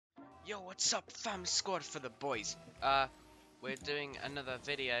Yo, what's up, fam squad for the boys? We're doing another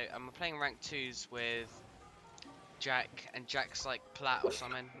video, and we're playing rank 2s with Jack, and Jack's like plat or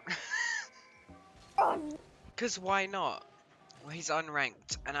something. Cause why not? Well, he's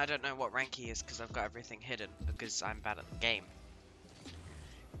unranked, and I don't know what rank he is because I've got everything hidden because I'm bad at the game.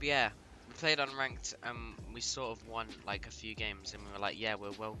 But yeah, we played unranked, and we sort of won like a few games, and we were like, yeah,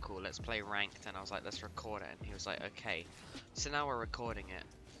 we're well cool, let's play ranked, and I was like, let's record it, and he was like, okay. So now we're recording it.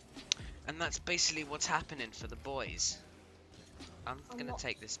 And that's basically what's happening for the boys. I'm gonna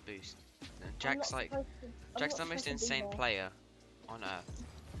take this boost. And Jack's like, Jack's the most insane player on earth.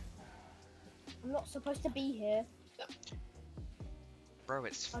 I'm not supposed to be here. Bro,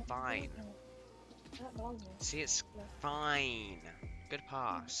 it's fine. I don't belong here. See, it's fine. Good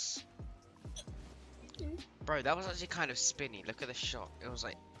pass. Bro, that was actually kind of spinny. Look at the shot. It was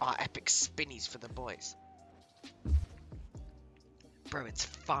like, epic spinnies for the boys. Bro, it's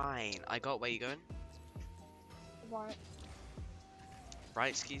fine. I got where you going? Right.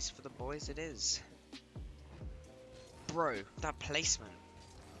 Right skis for the boys it is. Bro, that placement.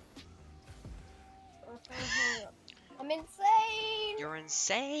 I'm insane! You're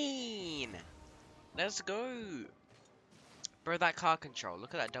insane! Let's go! Bro, that car control.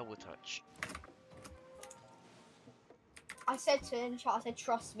 Look at that double touch. I said to him, I said,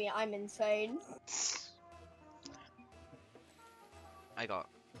 trust me, I'm insane. I got.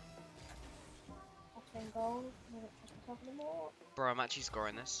 Goal. I don't trust myself anymore. Bro, I'm actually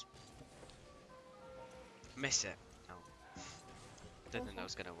scoring this. Miss it. Oh. Didn't think that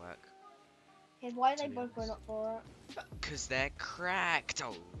was gonna work. Okay, why are they both going up for it? Cause they're cracked.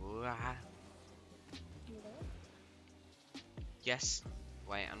 Oh. Yes.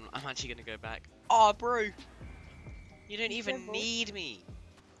 Wait, I'm actually gonna go back. Oh, bro. You don't even need me.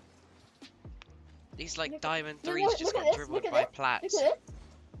 These like diamond threes just got dribbled by plats.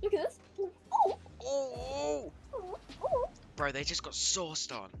 Look at this. Oh. Bro, they just got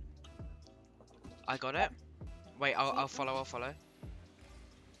sauced on. I got it. Wait, I'll follow.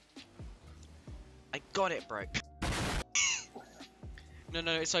 I got it, bro.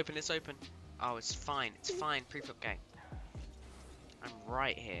 No, it's open. Oh, it's fine. Pre-flip gang. I'm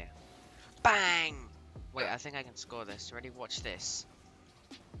right here. Bang! Wait, I think I can score this. Ready? Watch this.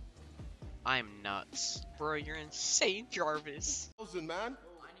 I'm nuts. Bro, you're insane, Jarvis. Man. I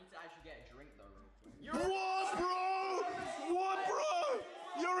need to actually get a drink though real quick. What, bro? What, bro?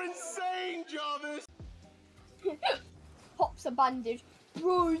 You're insane, Jarvis. Pops a bandage.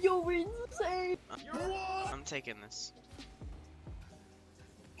 Bro, you're insane. I'm taking this.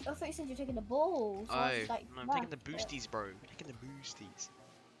 I thought you said you're taking the ball. So Oh, like, no, I'm taking the boosties, bro. Taking the boosties.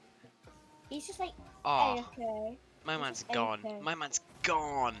 He's just like, Oh, okay. my man's gone. My man's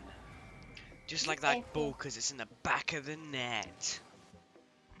gone. Just like that ball, because it's in the back of the net.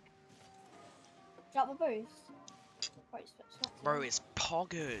 Drop the boost. Right, Bro, it's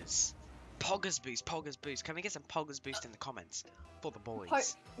Poggers. Poggers boost. Can we get some Poggers boost in the comments? For the boys.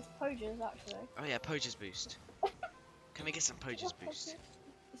 It's POGERS, actually. Oh yeah, Poggers boost. Can we get some Poggers boost?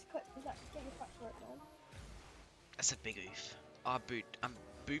 Is that get your facts right now? That's a big oof. I'm booped. I'm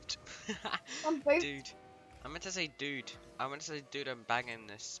booped. Dude. I meant to say dude. I meant to say dude, I'm banging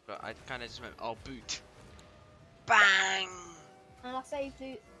this, but I kind of just went, oh, boot. Bang! And I say,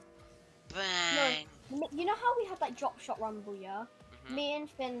 dude. Bang! No, you know how we had like drop shot rumble, yeah? Mhm. Me and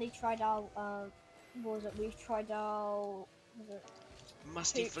Finley tried out, what was it? We tried out, what was it?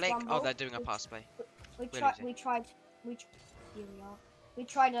 Musty Hoops flick. rumble. Oh, they're doing a pass play. We Really? tried, here we are. We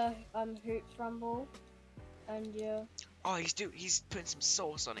tried a, hoops rumble. And yeah. Oh, he's putting some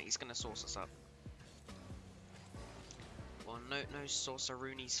sauce on it. He's gonna sauce us up. Well, no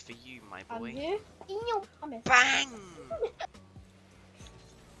sauceroonies for you, my boy. I missed. Bang!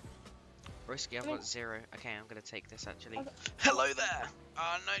 Broski, I've got 0. Okay, I'm gonna take this actually. Hello there!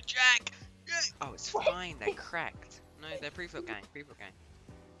 Oh no, Jack! Oh, it's fine, they're cracked. No, they're pre-flip gang.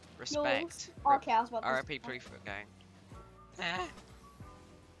 Respect. Okay, I was about to RIP pre-flip gang. Ah.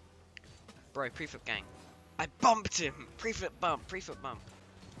 Bro, pre-flip gang. I bumped him! Pre-flip bump.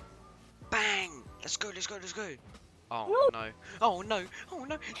 Bang! Let's go. Oh no. Oh no.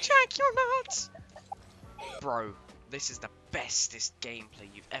 Jack, you're nuts! Bro, this is the bestest gameplay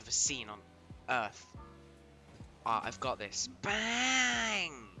you've ever seen on Earth. I've got this.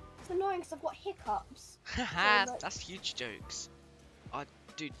 Bang! It's annoying because I've got hiccups. Haha, that's huge jokes. Oh,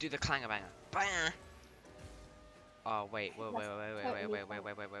 dude, do the clanger banger. Bang! Oh, wait.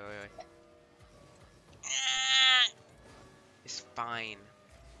 It's fine.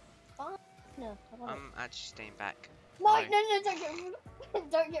 No, I'm actually staying back. No,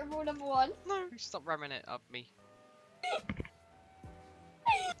 don't get rule number 1. No, stop ramming it up me.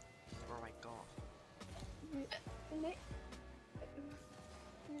 it.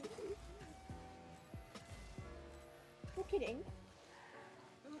 You're kidding.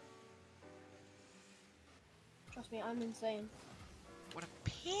 Trust me, I'm insane. What a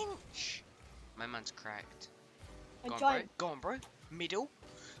pinch! My man's cracked. A Go on, giant. bro. Go on, bro. Middle.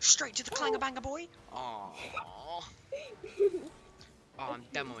 Straight to the clanger banger, boy. Oh. Oh, I'm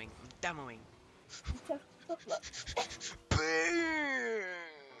demoing. I'm demoing. Boom!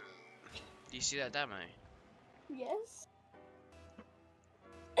 Do you see that demo? Yes.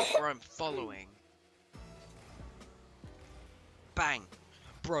 Bro, I'm following. Bang!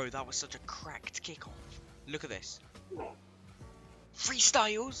 Bro, that was such a cracked kickoff. Look at this.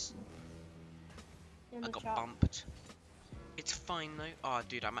 Freestyles! In I the got chat. bumped. It's fine though. Oh,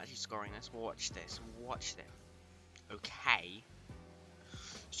 dude, I'm actually scoring this. Watch this. Watch this. Okay.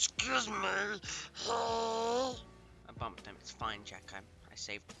 Excuse me. I bumped him. It's fine, Jack. I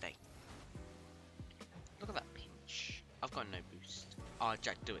saved the day. Look at that pinch. I've got no boost. Oh,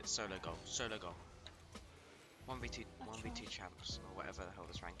 Jack, do it. Solo goal. Solo goal. 1v2, 1v2 champs, or whatever the hell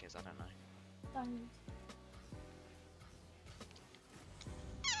this rank is. I don't know. Done.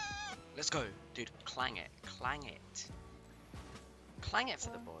 Let's go, dude. Clang it. Clang it. Clang it for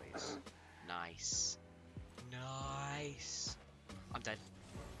the boys. Nice. Nice. I'm dead.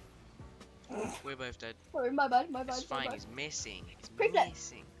 We're both dead. Sorry, my bad, my bad. It's my fine. bad. He's missing. He's Free flip.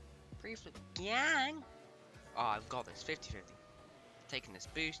 missing. Free flip. Gang. Oh, I've got this. 50-50. Taking this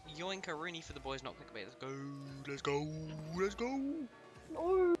boost. Yoink a Rooney for the boys. Not clickbait. Let's go. Let's go. Let's go.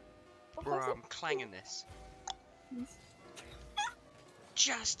 No. Bro, I'm clanging this.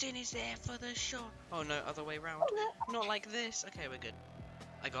 Justin is there for the shot. Oh no, other way round. Not like this. Okay, we're good.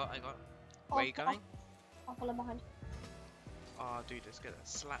 I got. Where are you going? I'll follow behind. Oh, dude, let's get that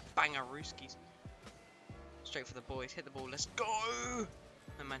slap. Banger Rooskies. Straight for the boys. Hit the ball. Let's go.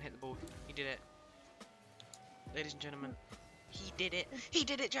 My man hit the ball. He did it. Ladies and gentlemen, he did it. He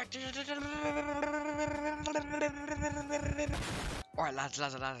did it, Jack. Alright, lads.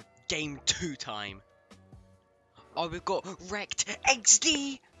 Game 2 time. Oh, we've got Wrecked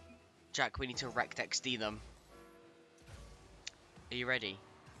XD. Jack, we need to Wrecked XD them. Are you ready?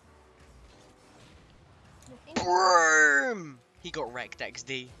 Boom! He got Wrecked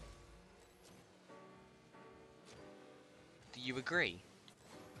XD. Do you agree?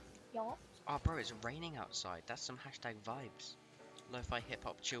 Yeah. Oh, bro, it's raining outside. That's some hashtag vibes. Lo-fi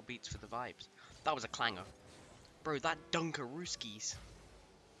hip-hop chill beats for the vibes. That was a clanger. Bro, that Dunkarooskies.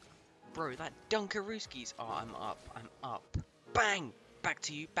 Bro, that Dunkarooskies. Oh, I'm up. Bang! Back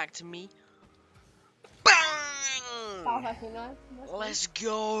to you, back to me. Bang! That was actually nice. Let's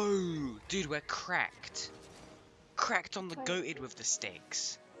go! Dude, we're cracked. Cracked on the goated with the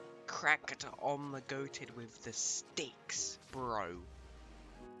sticks. Cracked on the goated with the sticks, bro.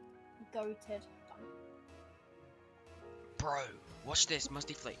 Goated. Bro, watch this.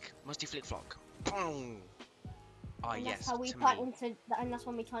 Musty flick flock. Boom! Ah, And yes, that's how we to turn me. into, and that's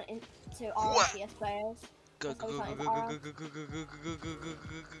when we turn into our What? RTS players. Go, That's how we go, turn go, into go, our- go, go, go, go, go, go, go, go,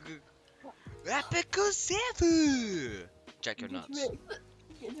 go, go. Epico Sefu! Jack, you're nuts.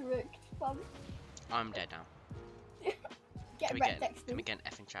 Get wrecked, fam. I'm dead now. Get Can wrecked, we get an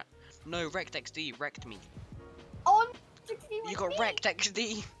F in chat? No, wrecked XD, wrecked me. On. You got wrecked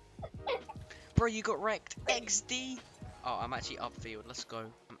XD! Bro, you got wrecked XD! Oh, I'm actually upfield, let's go.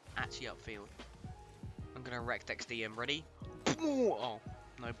 I'm actually upfield. I'm gonna wrecked XD him, ready? Oh,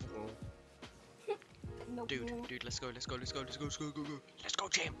 no. No, Dude, let's go, go. Let's go,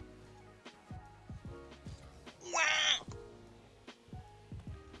 champ! Wow!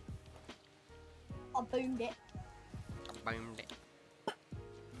 I boomed it. I boomed it.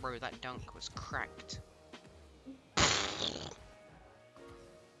 Bro, that dunk was cracked.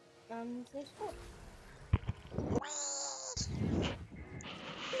 And they scored.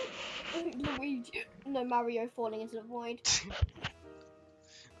 Luigi. No, Mario falling into the void.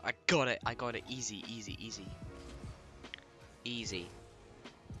 I got it. Easy.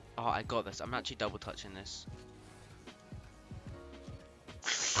 Oh, I got this. I'm actually double touching this.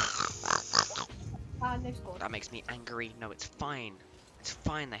 And they scored. That makes me angry. No, it's fine. It's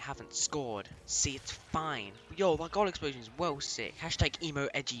fine. They haven't scored. See, it's fine. Yo, that goal explosion is well sick. Hashtag emo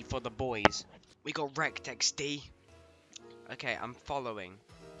edgy for the boys. We got wrecked XD. Okay, I'm following.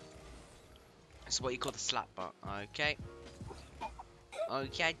 It's what you call the slap butt. Okay.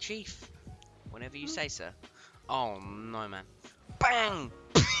 Okay, chief. Whenever you say, sir. Oh, no, man. Bang!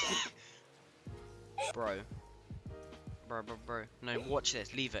 Bro. No, watch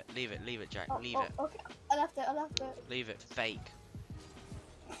this. Leave it, Jack. Leave it. Okay. I left it. Leave it. Fake.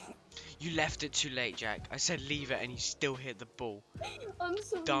 You left it too late, Jack. I said leave it and you still hit the ball. I'm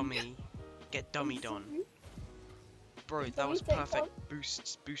sorry. Dummy. Get dummied on. Bro, that was perfect.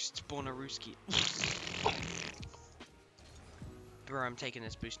 Boost spawnerooski. Bro, I'm taking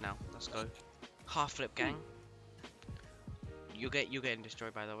this boost now. Let's go. Half flip gang. You're getting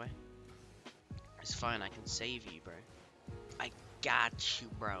destroyed, by the way. It's fine, I can save you, bro. I got you,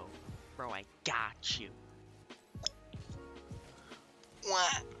 bro. Bro, I got you.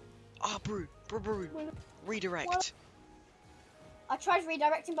 What? Oh, bro. Redirect. What? I tried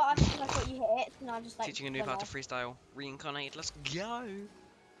redirecting, but I thought you hit it, and I just like. Teaching a noob how to freestyle. Reincarnated. Let's go.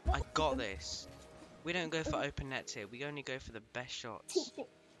 I got this. We don't go for open nets here. We only go for the best shots.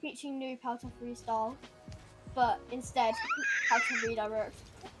 Teaching noob how to freestyle, but instead how to redirect.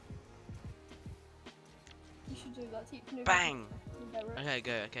 You should do that. Teach noob. Bang. How to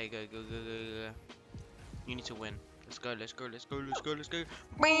redirect. Okay, go. You need to win. Let's go.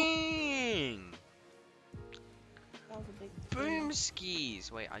 Bang. That was a big. Boom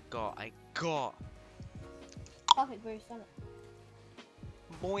skis. Wait, I got. Perfect boost, isn't it?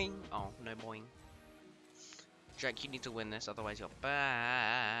 Boing. Oh, no boing. Jack, you need to win this, otherwise you're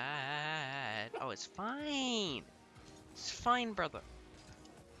bad. Oh, it's fine. It's fine, brother.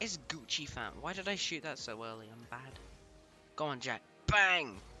 It's Gucci, fam. Why did I shoot that so early? I'm bad. Go on, Jack.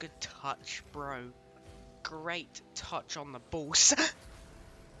 Bang. Good touch, bro. Great touch on the balls.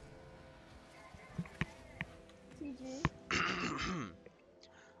 GG.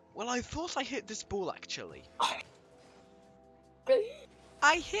 Well, I thought I hit this ball, actually.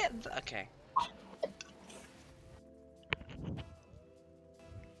 I hit okay.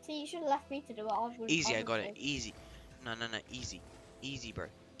 See, you should have left me to do it. Easy, I got it. Easy. No, easy. Easy, bro.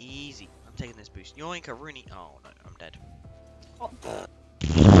 Easy. I'm taking this boost. Yoink, a Rooney. Oh, no, I'm dead. Oh.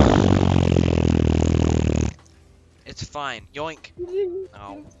 It's fine. Yoink.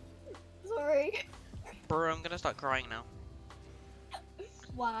 Oh. Sorry. Bro, I'm gonna start crying now.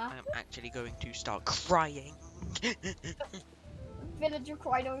 Wow. I'm actually going to start crying. Villager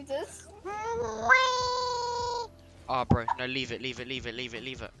cry noises. Oh, bro. No, leave it.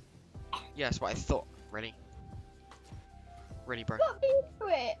 Yeah, that's what I thought. Ready? Ready, bro. Put me into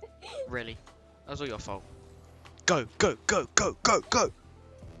it. Really? That was all your fault. Go.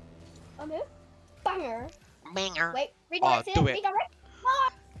 I'm in. Banger. Banger. Wait, redirect do it. Redirect.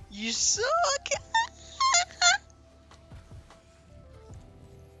 Ah! You suck.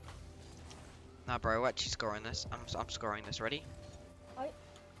 Nah, bro, we're actually scoring this. I'm scoring this. Ready?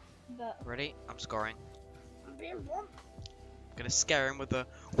 Ready? I'm scoring. Gonna scare him with the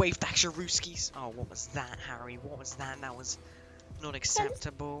wave dasher rooskies. Oh, what was that, Harry? What was that? That was not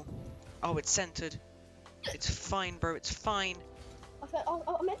acceptable. Oh, it's centered. It's fine, bro. It's fine. I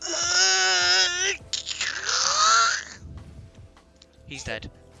meant He's dead.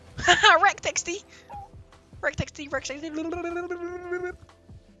 Wreck XD.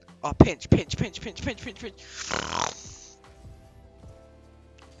 Oh, pinch.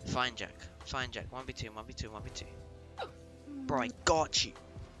 Fine, Jack. 1v2. Bro, I got you.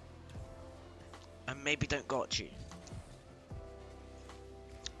 And maybe don't got you.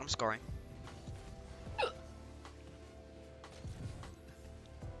 I'm scoring.